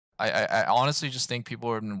I honestly just think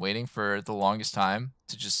people have been waiting for the longest time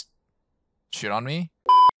to just shit on me.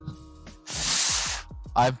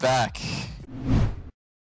 I'm back.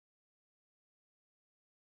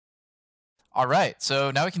 All right,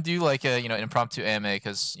 so now we can do like a an impromptu AMA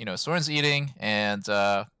because Soren's eating and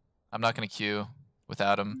I'm not gonna queue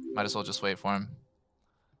without him. Might as well just wait for him.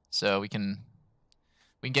 So we can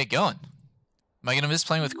get going. Am I gonna miss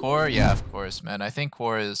playing with Core? Yeah, of course, man. I think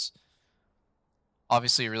Core is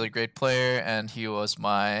obviously a really great player, and he was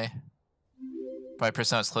my probably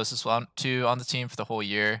person I was closest to on the team for the whole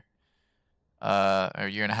year, or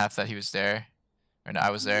year and a half that he was there, or I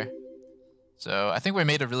was there. So I think we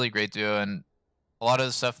made a really great duo, and a lot of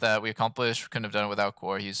the stuff that we accomplished, we couldn't have done it without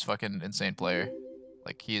Core. He's fucking insane player.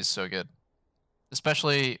 Like, he is so good.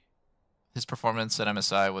 Especially his performance at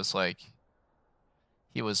MSI was like,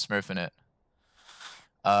 he was smurfing it.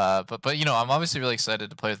 But I'm obviously really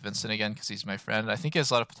excited to play with Vincent again because he's my friend. I think he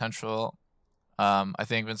has a lot of potential. I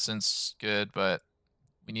think Vincent's good, but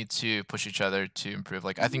we need to push each other to improve.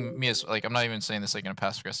 Like, I think me as like, I'm not even saying this like in a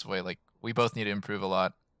passive aggressive way. Like, we both need to improve a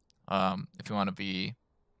lot if we want to be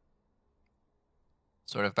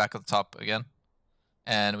sort of back at the top again.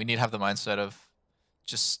 And we need to have the mindset of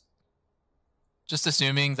just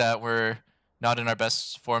assuming that we're not in our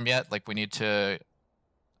best form yet. Like, we need to,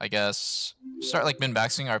 I guess, start like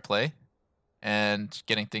min-maxing our play and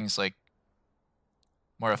getting things like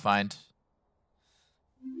more refined.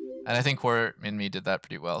 And I think Core and me did that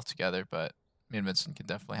pretty well together, but me and Vincent can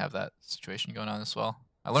definitely have that situation going on as well.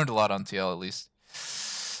 I learned a lot on TL at least.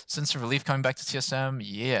 Since the relief coming back to TSM,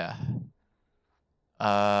 yeah.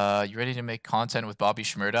 You ready to make content with Bobby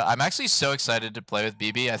Shmurda? I'm actually so excited to play with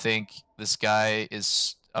BB. I think this guy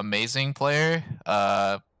is amazing player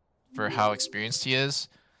for how experienced he is.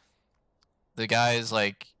 The guy is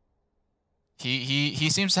like, he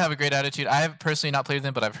seems to have a great attitude. I have personally not played with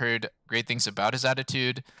him, but I've heard great things about his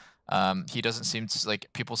attitude. He doesn't seem to,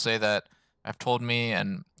 like, people say that have told me,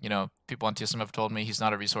 and people on TSM have told me he's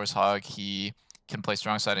not a resource hog. He can play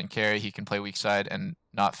strong side and carry. He can play weak side and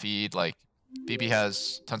not feed. Like, BB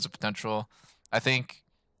has tons of potential. I think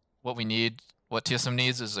what TSM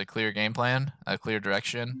needs is a clear game plan, a clear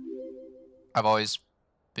direction. I've always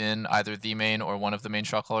been either the main or one of the main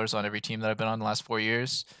shot callers on every team that I've been on the last 4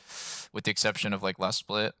 years, with the exception of like last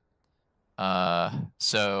split.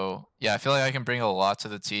 So yeah, I feel like I can bring a lot to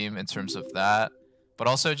the team in terms of that, but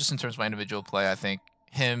also just in terms of my individual play. I think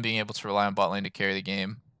him being able to rely on bot lane to carry the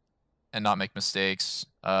game and not make mistakes,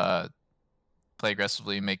 play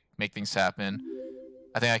aggressively, make things happen.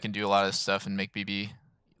 I think I can do a lot of this stuff and make BB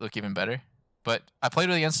look even better. But I played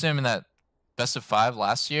against him in that best of 5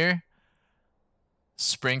 last year,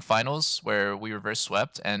 spring finals, where we reverse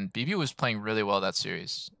swept, and BB was playing really well that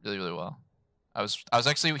series, really well. I was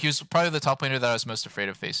actually, he was probably the top laner that I was most afraid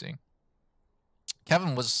of facing.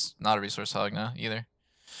 Kevin was not a resource hog now either.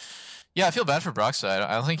 Yeah, I feel bad for Broxide.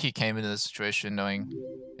 I don't think he came into this situation knowing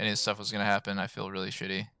any of this stuff was gonna happen. I feel really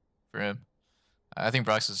shitty for him. I think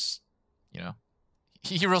Brox is,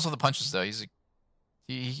 he rolls with the punches though.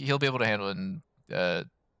 He'll be able to handle it and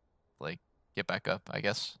like get back up, I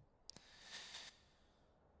guess.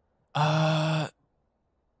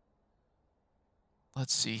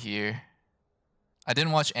 Let's see here. I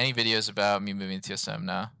didn't watch any videos about me moving to TSM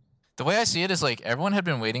now. The way I see it is like everyone had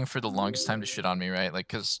been waiting for the longest time to shit on me, right? Like,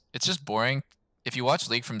 cause it's just boring. If you watch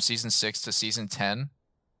League from season 6 to season 10,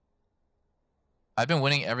 I've been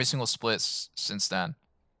winning every single split since then.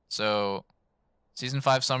 So season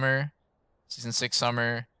 5 summer, season 6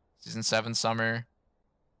 summer, season 7 summer,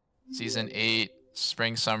 season 8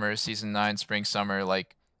 spring summer, season 9 spring summer.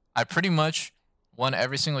 Like, I pretty much won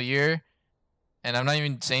every single year. And I'm not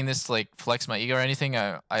even saying this to like flex my ego or anything.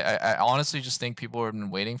 I honestly just think people have been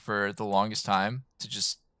waiting for the longest time to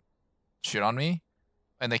just shit on me,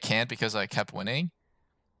 and they can't because I kept winning.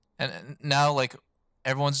 And now like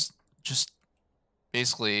everyone's just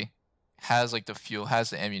basically has like the fuel, has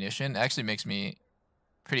the ammunition. It actually makes me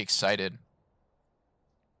pretty excited.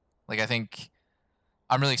 Like, I think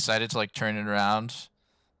I'm really excited to like turn it around,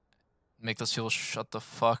 make those people shut the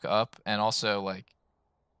fuck up, and also like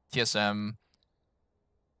TSM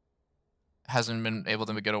hasn't been able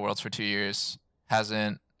to go to Worlds for 2 years,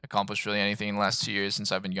 hasn't accomplished really anything in the last 2 years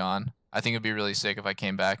since I've been gone. I think it'd be really sick if I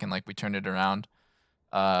came back and like we turned it around,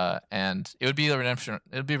 and it would be a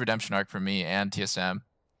redemption arc for me and TSM.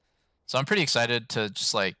 So I'm pretty excited to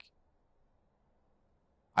just like,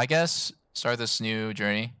 I guess, start this new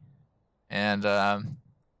journey, and I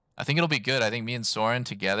think it'll be good. I think me and Soren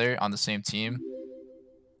together on the same team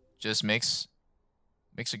just makes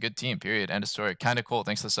a good team, period. End of story. Kind of cool.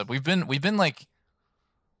 Thanks to the sub. We've been like,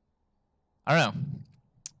 I don't know.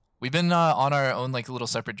 we've been on our own like little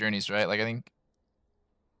separate journeys, right? Like I think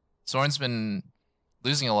Soren's been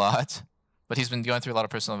losing a lot, but he's been going through a lot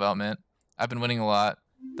of personal development. I've been winning a lot.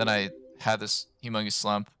 Then I had this humongous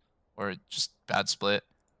slump or just bad split.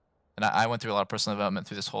 And I went through a lot of personal development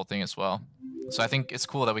through this whole thing as well. So I think it's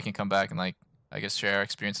cool that we can come back and like, I guess, share our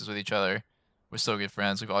experiences with each other. We're still good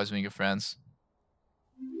friends. We've always been good friends.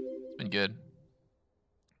 It's been good.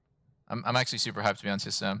 I'm actually super hyped to be on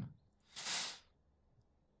TSM.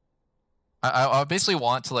 I basically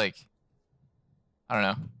want to like, I don't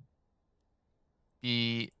know,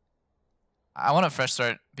 I want a fresh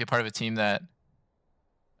start, be a part of a team that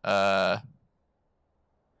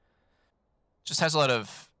just has a lot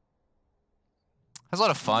of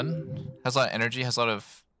fun, has a lot of energy, has a lot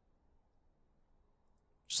of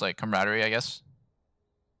just like camaraderie, I guess.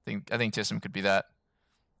 I think TSM could be that.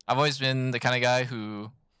 I've always been the kind of guy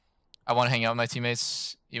who I want to hang out with my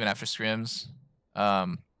teammates even after scrims.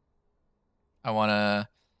 I want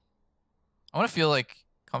to feel like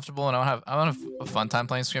comfortable, and I want to have a fun time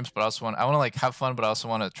playing scrims, but I want to like have fun, but I also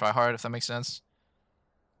want to try hard, if that makes sense.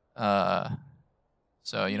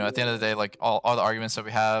 So, you know, at the end of the day, like all the arguments that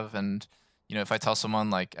we have, and you know, if I tell someone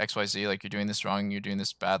like XYZ, like you're doing this wrong, you're doing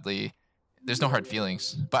this badly, there's no hard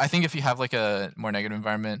feelings. But I think if you have like a more negative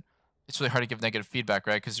environment, it's really hard to give negative feedback,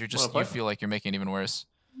 right? Because you feel like you're making it even worse.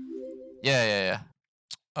 Yeah.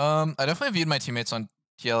 I definitely viewed my teammates on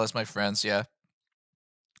TL as my friends, yeah.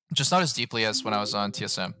 Just not as deeply as when I was on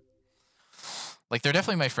TSM. Like they're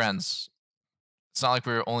definitely my friends. It's not like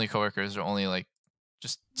we were only coworkers or only like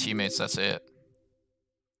just teammates, that's it.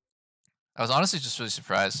 I was honestly just really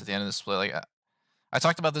surprised at the end of the split. Like I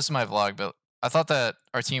talked about this in my vlog, but I thought that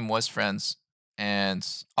our team was friends, and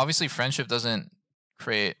obviously friendship doesn't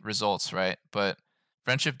create results, right? But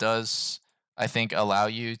friendship does, I think, allow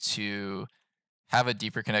you to have a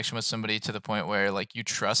deeper connection with somebody to the point where like you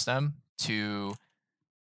trust them to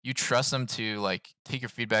like take your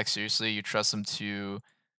feedback seriously. You trust them to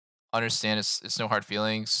understand it's no hard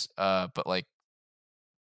feelings, but like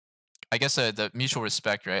I guess the mutual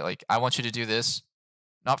respect, right? Like I want you to do this,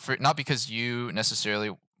 not because you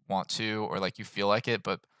necessarily want to or like you feel like it,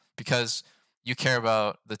 but because you care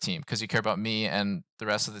about the team, because you care about me and the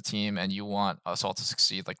rest of the team, and you want us all to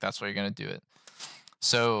succeed. Like that's why you're gonna do it.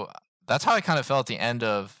 So that's how I kind of felt at the end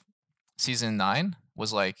of season 9.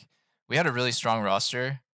 Was like we had a really strong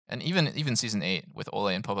roster, and even season 8 with Ole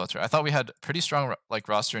and Popoter, I thought we had a pretty strong like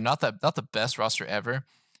roster. Not the best roster ever,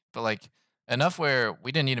 but like enough where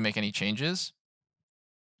we didn't need to make any changes.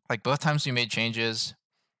 Like both times we made changes,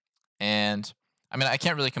 and I mean I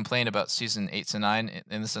can't really complain about season 8 to 9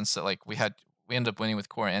 in the sense that like we ended up winning with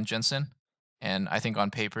Core and Jensen, and I think on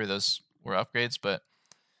paper those were upgrades. But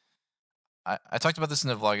I talked about this in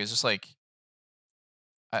the vlog. It's just like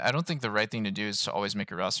I don't think the right thing to do is to always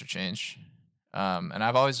make a roster change. And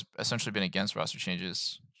I've always essentially been against roster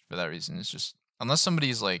changes for that reason. It's just unless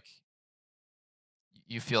somebody's like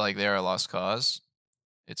you feel like they're a lost cause,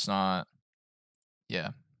 it's not. Yeah,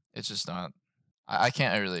 it's just not. I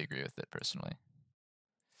can't really agree with it personally.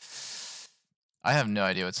 I have no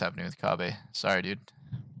idea what's happening with Kabe. Sorry, dude.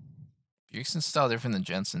 Bjergsen's style different than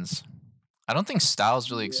Jensen's. I don't think styles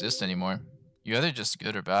really exist anymore. You're either just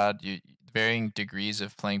good or bad. You varying degrees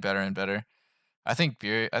of playing better and better. I think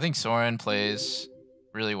Soren plays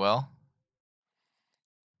really well.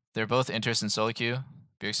 They're both interest in solo queue,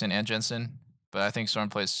 Bjergsen and Jensen, but I think Soren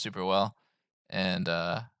plays super well, and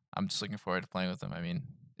I'm just looking forward to playing with him. I mean,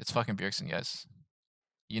 it's fucking Bjergsen, guys.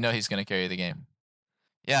 You know he's gonna carry the game.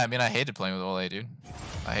 Yeah, I mean, I hated playing with Ole, dude.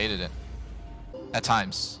 I hated it. At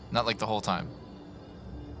times, not like the whole time.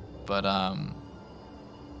 But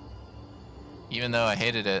even though I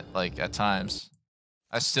hated it, like at times,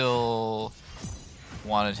 I still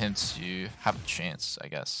wanted him to have a chance, I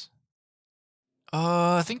guess.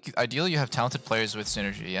 I think ideally you have talented players with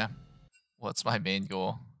synergy, yeah. What's my main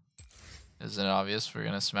goal? Isn't it obvious? We're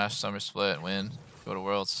gonna smash Summer Split, win, go to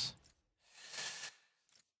Worlds.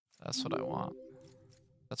 That's what I want.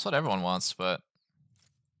 That's what everyone wants, but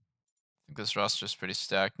I think this roster's pretty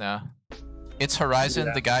stacked now. It's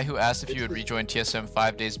Horizon, the guy who asked if you would rejoin TSM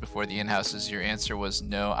 5 days before the in-houses. Your answer was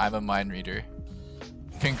no, I'm a mind reader.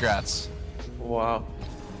 Congrats. Wow.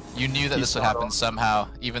 You knew that this would happen somehow,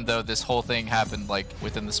 even though this whole thing happened like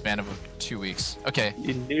within the span of 2 weeks. Okay.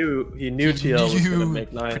 He knew TL was gonna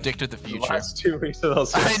make 9. Predicted the future. The last 2 weeks of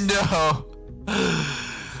those. I know.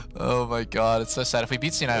 Oh my god, it's so sad. If we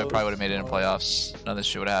beat C9, I probably would have made it in playoffs. None of this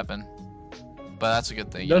shit would happen. But that's a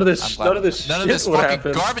good thing. None of this fucking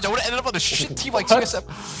happen. garbage. I would have ended up on a shit team like TSM.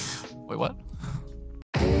 Wait, what?